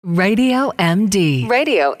Radio MD.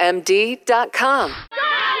 RadioMD.com.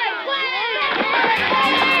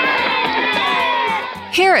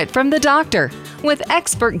 Hear it from the doctor with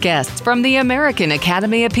expert guests from the American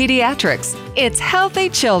Academy of Pediatrics. It's Healthy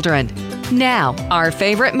Children. Now, our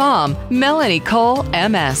favorite mom, Melanie Cole,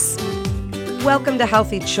 MS. Welcome to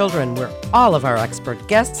Healthy Children, where all of our expert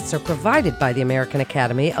guests are provided by the American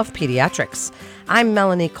Academy of Pediatrics. I'm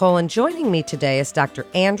Melanie Cole, and joining me today is Dr.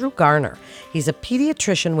 Andrew Garner. He's a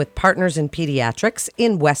pediatrician with Partners in Pediatrics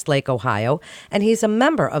in Westlake, Ohio, and he's a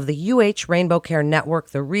member of the UH Rainbow Care Network,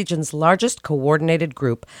 the region's largest coordinated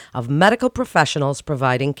group of medical professionals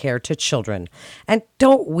providing care to children. And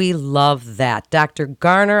don't we love that? Dr.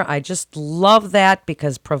 Garner, I just love that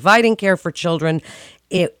because providing care for children,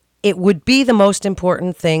 it would be the most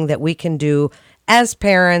important thing that we can do as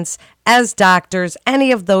parents, as doctors,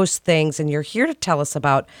 any of those things. And you're here to tell us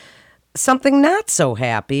about something not so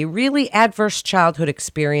happy, really adverse childhood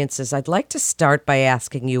experiences. I'd like to start by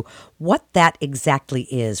asking you what that exactly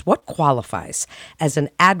is. What qualifies as an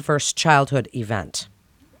adverse childhood event?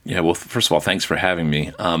 Yeah, well, first of all, thanks for having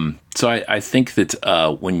me. So I think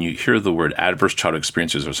that when you hear the word adverse childhood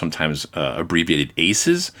experiences, or sometimes abbreviated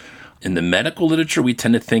ACEs, in the medical literature, we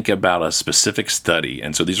tend to think about a specific study.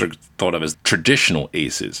 And so these are thought of as traditional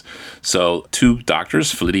ACEs. So two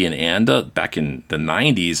doctors, Felitti and Anda, back in the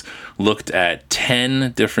 90s, looked at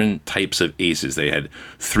 10 different types of ACEs. They had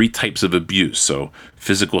 3 types of abuse. So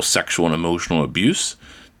physical, sexual, and emotional abuse.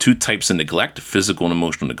 2 types of neglect, physical and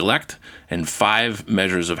emotional neglect, and 5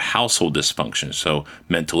 measures of household dysfunction. So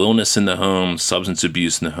mental illness in the home, substance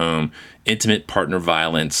abuse in the home, intimate partner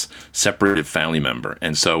violence, separated family member.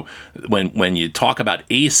 And so when you talk about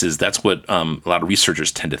ACEs, that's what a lot of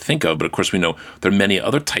researchers tend to think of. But of course, we know there are many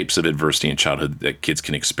other types of adversity in childhood that kids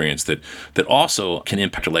can experience that also can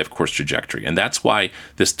impact their life course trajectory. And that's why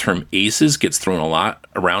this term ACEs gets thrown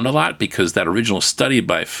around a lot, because that original study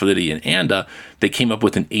by Felitti and Anda, they came up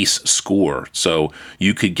with an ACE score. So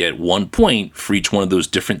you could get 1 point for each one of those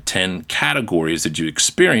different 10 categories that you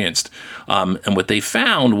experienced. And what they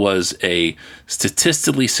found was a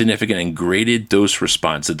statistically significant and graded dose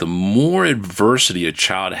response, that the more adversity a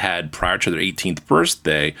child had prior to their 18th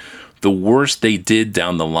birthday, the worse they did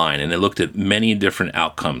down the line. And they looked at many different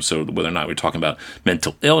outcomes. So whether or not we're talking about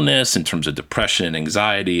mental illness in terms of depression,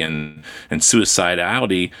 anxiety, and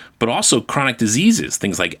suicidality, but also chronic diseases,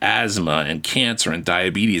 things like asthma and cancer and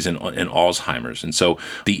diabetes and Alzheimer's. And so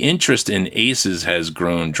the interest in ACEs has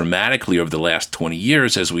grown dramatically over the last 20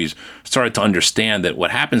 years as we've started to understand that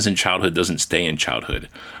what happens in childhood doesn't stay in childhood.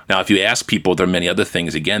 Now, if you ask people, there are many other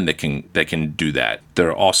things, again, that can do that. There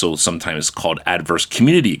are also sometimes called adverse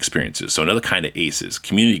community experiences. So another kind of ACEs,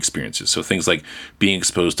 community experiences. So things like being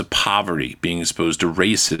exposed to poverty, being exposed to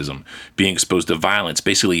racism, being exposed to violence,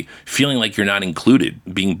 basically feeling like you're not included,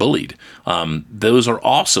 being bullied. Those are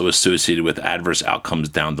also associated with adverse outcomes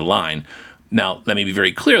down the line. Now, let me be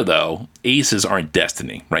very clear, though, ACEs aren't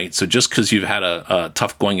destiny, right? So just because you've had a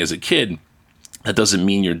tough going as a kid, that doesn't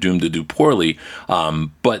mean you're doomed to do poorly,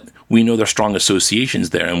 but we know there's strong associations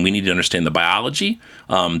there, and we need to understand the biology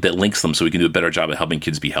that links them so we can do a better job at helping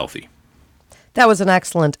kids be healthy. That was an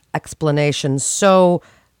excellent explanation. So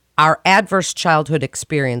our adverse childhood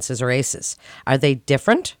experiences, or ACEs, are they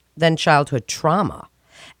different than childhood trauma?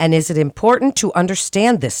 And is it important to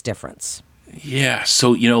understand this difference? Yeah,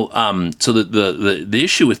 so so the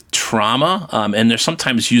issue with trauma, and they're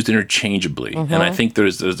sometimes used interchangeably, and I think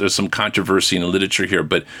there's some controversy in the literature here,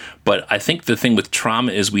 but I think the thing with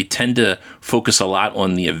trauma is we tend to focus a lot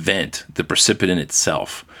on the event, the precipitant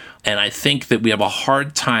itself. And I think that we have a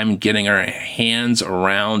hard time getting our hands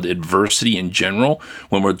around adversity in general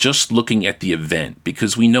when we're just looking at the event,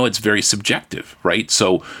 because we know it's very subjective, right?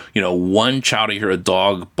 So, one child will hear a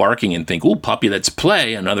dog barking and think, "Ooh, puppy, let's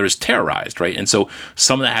play." Another is terrorized, right? And so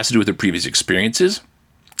some of that has to do with their previous experiences.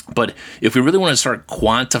 But if we really want to start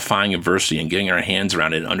quantifying adversity and getting our hands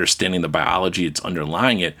around it and understanding the biology that's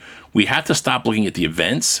underlying it, we have to stop looking at the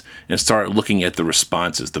events and start looking at the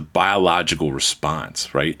responses, the biological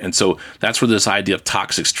response, right? And so that's where this idea of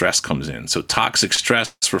toxic stress comes in. So toxic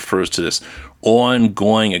stress refers to this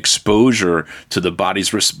ongoing exposure to the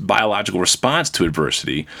body's biological response to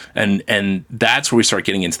adversity. And that's where we start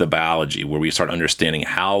getting into the biology, where we start understanding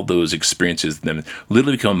how those experiences then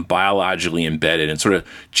literally become biologically embedded and sort of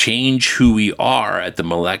change who we are at the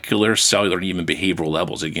molecular, cellular, and even behavioral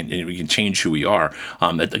levels. Again, we can change who we are.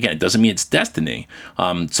 Again, it doesn't mean it's destiny.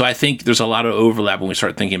 So I think there's a lot of overlap when we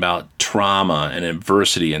start thinking about trauma and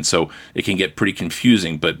adversity, and so it can get pretty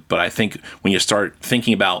confusing. But I think when you start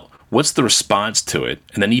thinking about what's the response to it?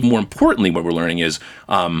 And then even more importantly, what we're learning is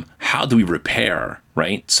how do we repair,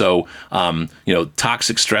 right? So,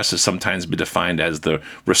 toxic stress has sometimes been defined as the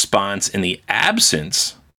response in the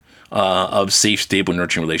absence of safe, stable,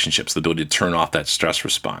 nurturing relationships, the ability to turn off that stress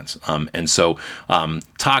response. And so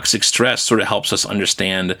toxic stress sort of helps us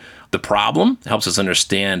understand the problem, helps us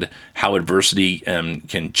understand how adversity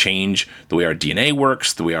can change the way our DNA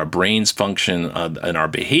works, the way our brains function, and our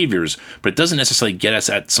behaviors, but it doesn't necessarily get us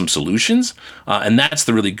at some solutions. And that's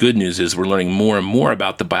the really good news is we're learning more and more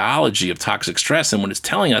about the biology of toxic stress. And what it's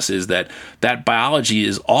telling us is that that biology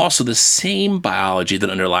is also the same biology that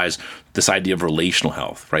underlies this idea of relational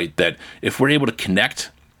health, right? That if we're able to connect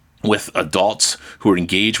with adults who are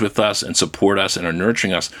engaged with us and support us and are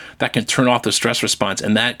nurturing us, that can turn off the stress response,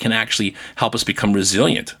 and that can actually help us become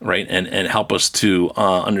resilient, right? And help us to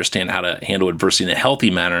understand how to handle adversity in a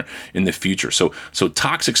healthy manner in the future. So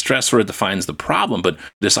toxic stress sort of defines the problem, but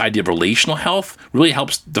this idea of relational health really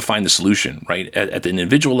helps define the solution, right? At the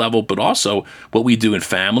individual level, but also what we do in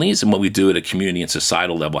families and what we do at a community and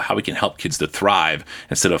societal level, how we can help kids to thrive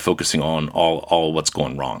instead of focusing on all what's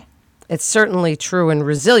going wrong. It's certainly true, and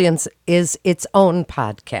resilience is its own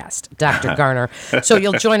podcast, Dr. Garner. So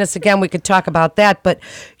you'll join us again. We could talk about that. But,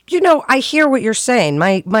 I hear what you're saying.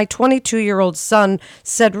 My 22-year-old son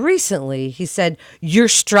said recently, he said, "You're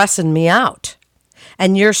stressing me out.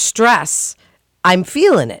 And your stress, I'm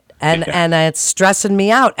feeling it. And it's stressing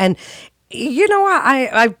me out." And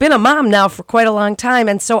I've been a mom now for quite a long time,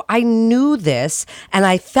 and so I knew this, and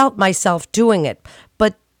I felt myself doing it.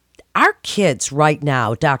 But our kids right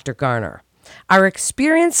now, Dr. Garner, are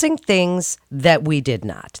experiencing things that we did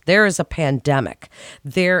not. There is a pandemic.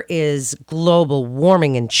 There is global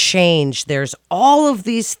warming and change. There's all of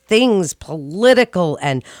these things, political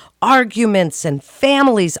and arguments and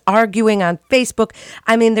families arguing on Facebook.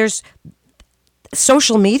 I mean, there's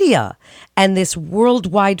social media and this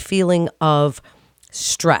worldwide feeling of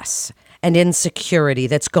stress and insecurity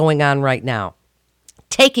that's going on right now.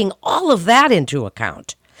 Taking all of that into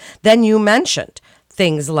account, then you mentioned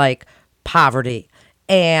things like poverty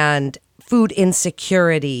and food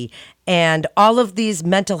insecurity and all of these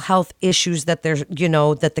mental health issues that there's,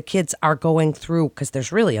 that the kids are going through, because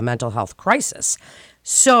there's really a mental health crisis.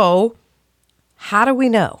 So how do we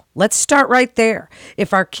know? Let's start right there.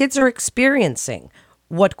 If our kids are experiencing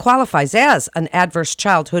what qualifies as an adverse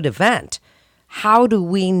childhood event, how do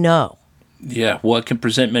we know? Yeah, well, it can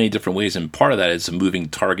present many different ways, and part of that is a moving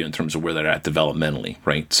target in terms of where they're at developmentally,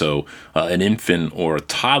 right? So an infant or a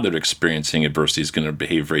toddler experiencing adversity is going to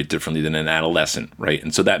behave very differently than an adolescent, right?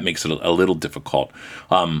 And so that makes it a little difficult.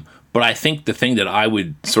 But I think the thing that I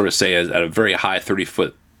would sort of say is at a very high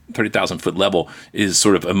 30,000 foot level is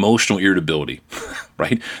sort of emotional irritability,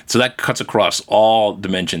 right? So that cuts across all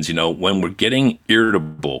dimensions. When we're getting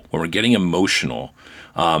irritable, when we're getting emotional,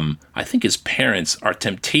 I think as parents, our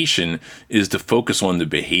temptation is to focus on the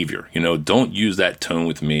behavior. Don't use that tone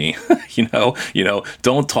with me.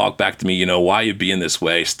 Don't talk back to me. Why are you being this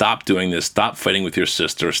way? Stop doing this. Stop fighting with your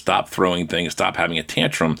sister. Stop throwing things. Stop having a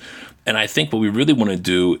tantrum. And I think what we really want to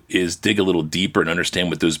do is dig a little deeper and understand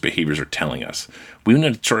what those behaviors are telling us. We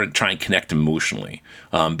want to try and connect emotionally,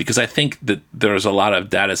 because I think that there's a lot of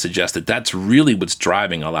data suggests that that's really what's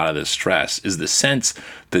driving a lot of this stress, is the sense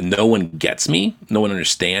that no one gets me, no one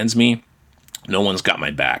understands me, no one's got my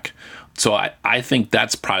back. So I think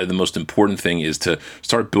that's probably the most important thing, is to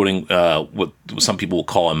start building what some people will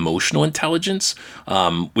call emotional intelligence,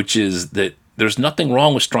 which is that there's nothing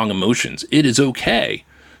wrong with strong emotions. It is okay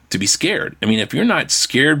to be scared. I mean, if you're not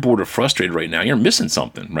scared, bored, or frustrated right now, you're missing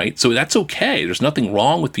something, right? So that's okay. There's nothing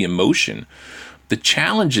wrong with the emotion. The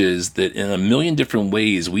challenge is that in a million different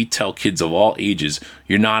ways, we tell kids of all ages,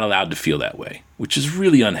 you're not allowed to feel that way, which is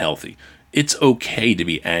really unhealthy. It's okay to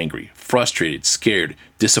be angry, frustrated, scared,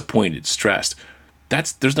 disappointed, stressed.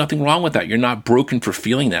 There's nothing wrong with that. You're not broken for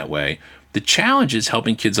feeling that way. The challenge is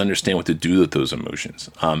helping kids understand what to do with those emotions.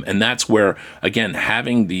 And that's where, again,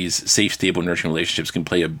 having these safe, stable, nurturing relationships can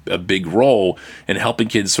play a big role in helping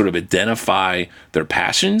kids sort of identify their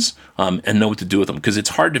passions and know what to do with them. Because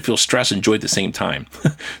it's hard to feel stress and joy at the same time.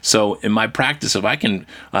 So in my practice, if I can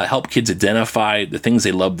help kids identify the things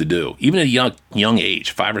they love to do, even at a young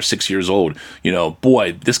age, 5 or 6 years old,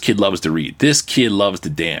 boy, this kid loves to read. This kid loves to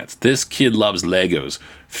dance. This kid loves Legos.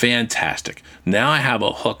 Fantastic. Now I have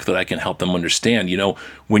a hook that I can help them understand.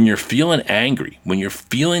 When you're feeling angry, when you're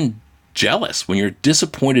feeling jealous, when you're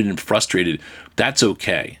disappointed and frustrated, that's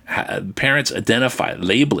okay. Parents identify it,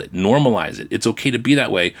 label it, normalize it. It's okay to be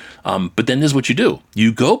that way. But then this is what you do.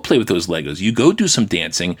 You go play with those Legos. You go do some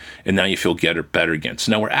dancing, and now you feel better again.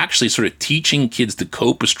 So now we're actually sort of teaching kids to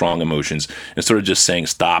cope with strong emotions instead of just saying,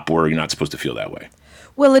 stop, or you're not supposed to feel that way.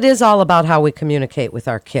 Well, it is all about how we communicate with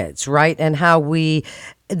our kids, right? And how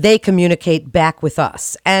they communicate back with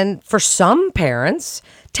us. And for some parents,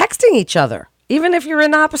 texting each other, even if you're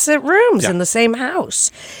in opposite rooms in the same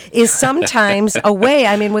house, is sometimes a way.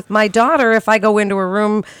 I mean, with my daughter, if I go into a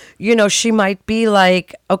room, she might be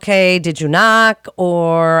like, okay, did you knock?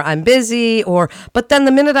 Or I'm busy. But then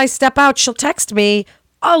the minute I step out, she'll text me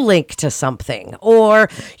a link to something. Or,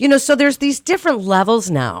 so there's these different levels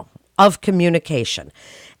now of communication.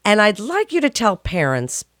 And I'd like you to tell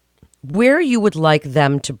parents where you would like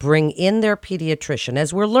them to bring in their pediatrician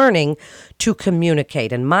as we're learning to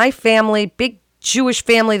communicate. And my family, big Jewish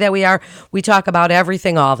family that we are, we talk about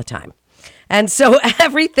everything all the time. And so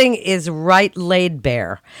everything is laid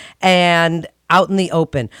bare and out in the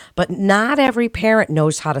open. But not every parent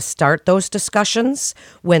knows how to start those discussions.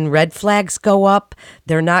 When red flags go up,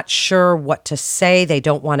 they're not sure what to say. They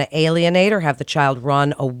don't want to alienate or have the child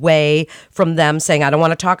run away from them saying, I don't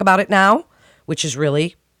want to talk about it now, which is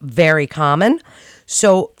really very common.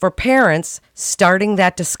 So for parents, starting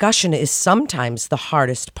that discussion is sometimes the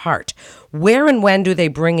hardest part. Where and when do they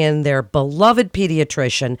bring in their beloved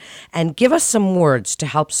pediatrician and give us some words to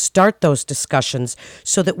help start those discussions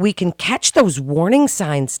so that we can catch those warning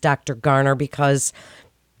signs, Dr. Garner, because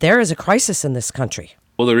there is a crisis in this country.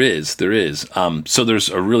 Well, there is. So there's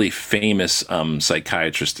a really famous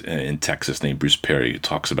psychiatrist in Texas named Bruce Perry who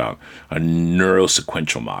talks about a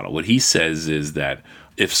neurosequential model. What he says is that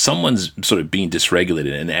if someone's sort of being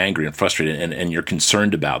dysregulated and angry and frustrated and you're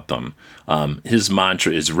concerned about them, his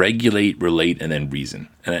mantra is regulate, relate, and then reason.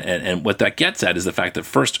 And what that gets at is the fact that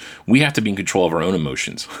first we have to be in control of our own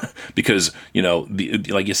emotions because,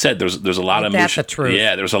 like you said, there's a lot of emotion. That's the truth.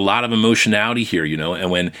 Yeah, there's a lot of emotionality here,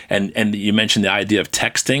 and you mentioned the idea of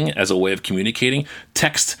texting as a way of communicating.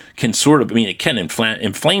 Text can it can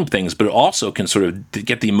inflame things, but it also can sort of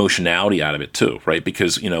get the emotionality out of it too, right?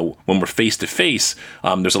 Because, when we're face to face,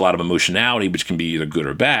 there's a lot of emotionality, which can be either good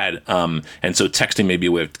or bad. And so texting may be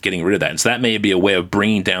a way of getting rid of that. And so that may be a way of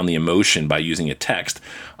bringing down the emotion by using a text.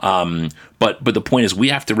 But the point is we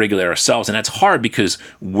have to regulate ourselves, and that's hard because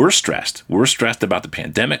we're stressed. We're stressed about the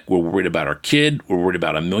pandemic. We're worried about our kid. We're worried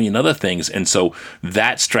about a million other things. And so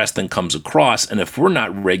that stress then comes across. And if we're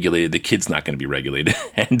not regulated, the kid's not going to be regulated.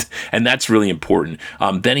 and that's really important.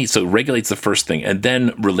 So regulate's the first thing, and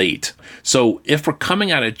then relate. So if we're coming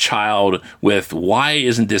at a child with why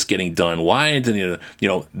isn't this getting done? Why isn't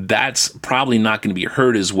that's probably not going to be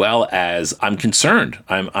heard as well as I'm concerned.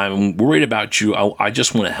 I'm worried about you. I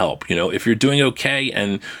just want to help. If you're doing okay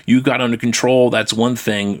and you got under control, that's one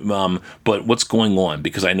thing. But what's going on?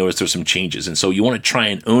 Because I noticed there's some changes. And so you want to try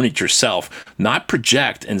and own it yourself, not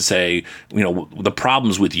project and say, the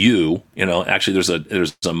problem's with you. Actually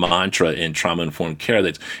there's a mantra in trauma-informed care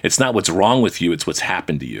that it's not what's wrong with you, it's what's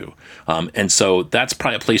happened to you. And so that's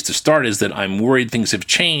probably a place to start, is that I'm worried things have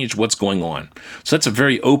changed. What's going on? So that's a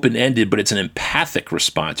very open-ended, but it's an empathic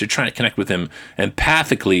response. You're trying to connect with him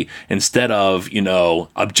empathically instead of,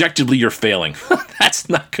 objectively you're failing. That's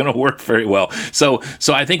not going to work very well. So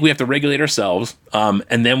I think we have to regulate ourselves,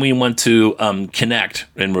 and then we want to connect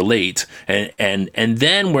and relate, and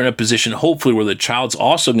then we're in a position, hopefully, where the child's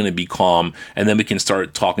also going to be calm, and then we can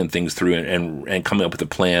start talking things through and coming up with a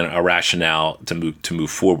plan, a rationale to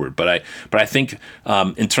move forward. But I think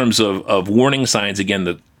in terms of warning signs, again,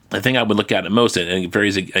 the thing I would look at it most, and it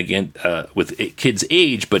varies again with kids'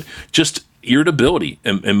 age, but just irritability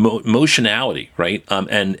and emotionality, right?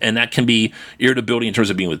 And that can be irritability in terms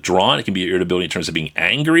of being withdrawn. It can be irritability in terms of being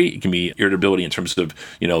angry. It can be irritability in terms of,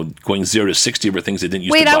 going 0 to 60 over things that didn't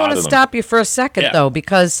used to bother them. Wait, I want to stop you for a second, though,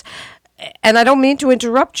 because, and I don't mean to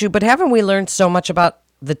interrupt you, but haven't we learned so much about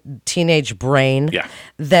the teenage brain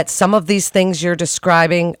that some of these things you're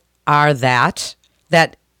describing are that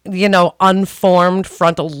unformed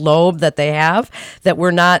frontal lobe that they have, that we're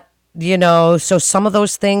not, so some of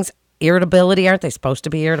those things, irritability, aren't they supposed to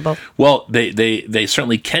be irritable? Well, they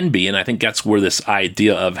certainly can be, and I think that's where this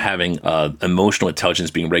idea of having emotional intelligence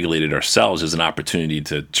being regulated ourselves is an opportunity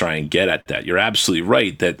to try and get at that. You're absolutely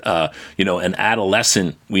right that an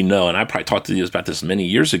adolescent, we know, and I probably talked to you about this many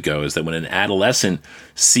years ago, is that when an adolescent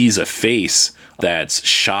sees a face that's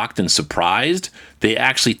shocked and surprised, they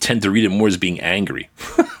actually tend to read it more as being angry.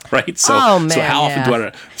 right? So, Oh, man, so how yeah.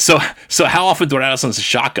 often so how often do our adolescents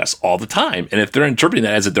shock us? All the time. And if they're interpreting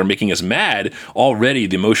that as that they're making us mad, already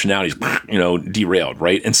the emotionality is derailed,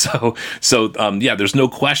 right? And yeah, there's no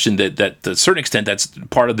question that to a certain extent that's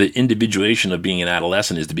part of the individuation of being an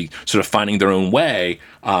adolescent is to be sort of finding their own way.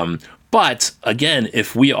 But again,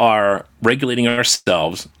 if we are regulating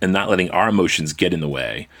ourselves and not letting our emotions get in the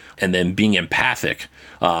way, and then being empathic,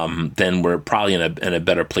 then we're probably in a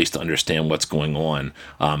better place to understand what's going on.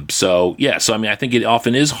 So I mean, I think it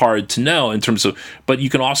often is hard to know in terms of, but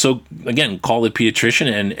you can also, again, call the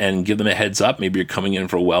pediatrician and give them a heads up. Maybe you're coming in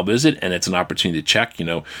for a well visit and it's an opportunity to check.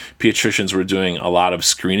 Pediatricians were doing a lot of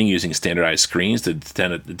screening using standardized screens to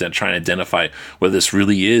try and identify whether this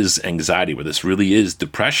really is anxiety, whether this really is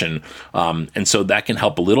depression. And so that can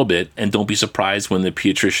help a little bit. And don't be surprised when the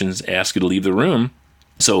pediatricians ask you to leave the room,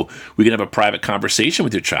 so we can have a private conversation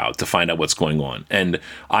with your child to find out what's going on. And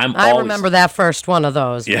I remember that first one of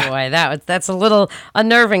those. Yeah. Boy, that's a little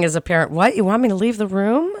unnerving as a parent. What, you want me to leave the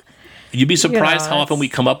room? You'd be surprised how often we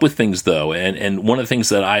come up with things, though. And one of the things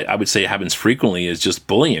that I would say happens frequently is just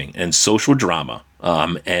bullying and social drama.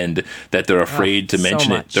 And that they're afraid to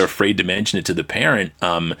mention it. They're afraid to mention it to the parent.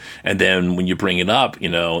 And then when you bring it up,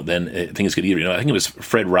 then things get easier. I think it was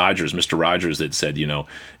Fred Rogers, Mr. Rogers, that said,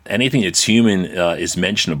 anything that's human is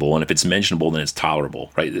mentionable, and if it's mentionable, then it's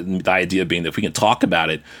tolerable, right? The idea being that if we can talk about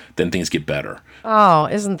it, then things get better. Oh,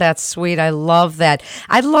 isn't that sweet? I love that.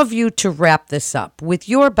 I'd love you to wrap this up with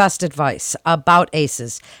your best advice about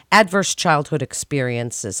ACEs, adverse childhood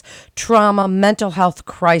experiences, trauma, mental health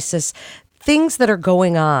crisis, things that are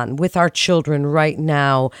going on with our children right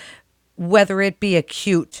now, whether it be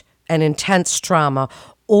acute and intense trauma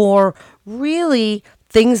or really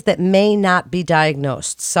things that may not be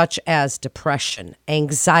diagnosed, such as depression,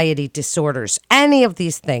 anxiety disorders, any of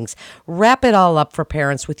these things. Wrap it all up for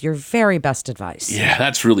parents with your very best advice. Yeah,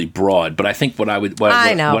 that's really broad, but I think what I would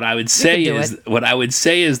say is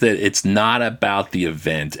that it's not about the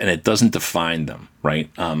event and it doesn't define them, right?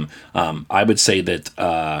 I would say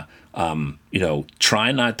that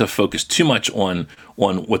try not to focus too much on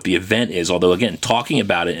what the event is. Although, again, talking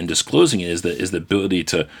about it and disclosing it is the ability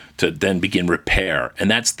to then begin repair. And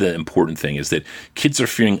that's the important thing, is that kids are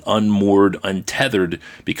feeling unmoored, untethered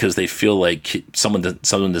because they feel like someone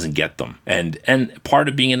doesn't get them. And part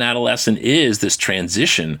of being an adolescent is this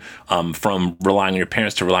transition from relying on your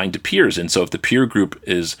parents to relying to peers. And so if the peer group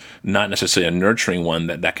is not necessarily a nurturing one,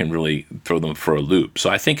 that can really throw them for a loop. So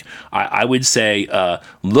I think I would say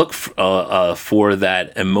look for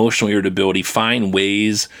that emotional irritability, find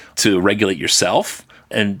ways to regulate yourself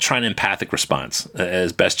and try an empathic response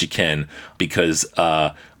as best you can, because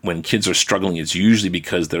when kids are struggling, it's usually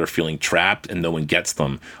because they're feeling trapped and no one gets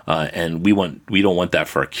them. And we don't want that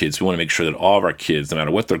for our kids. We want to make sure that all of our kids, no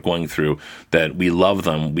matter what they're going through, that we love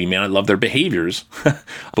them. We may not love their behaviors,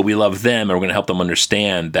 but we love them, and we're going to help them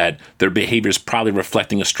understand that their behavior is probably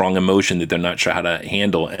reflecting a strong emotion that they're not sure how to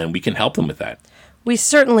handle, and we can help them with that. We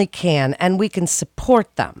certainly can, and we can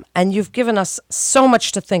support them. And you've given us so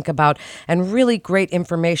much to think about and really great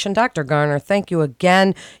information. Dr. Garner, thank you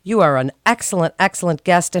again. You are an excellent, excellent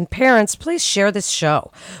guest. And parents, please share this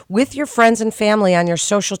show with your friends and family on your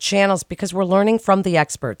social channels, because we're learning from the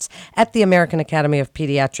experts at the American Academy of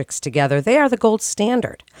Pediatrics together. They are the gold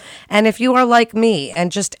standard. And if you are like me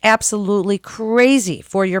and just absolutely crazy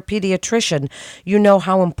for your pediatrician, you know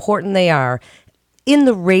how important they are in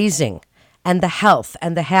the raising and the health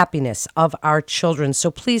and the happiness of our children. So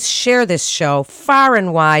please share this show far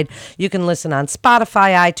and wide. You can listen on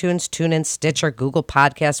Spotify, iTunes, TuneIn, Stitcher, Google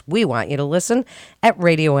Podcasts. We want you to listen at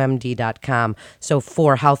RadioMD.com. So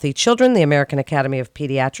for Healthy Children, the American Academy of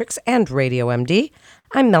Pediatrics, and Radio MD,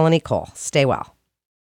 I'm Melanie Cole. Stay well.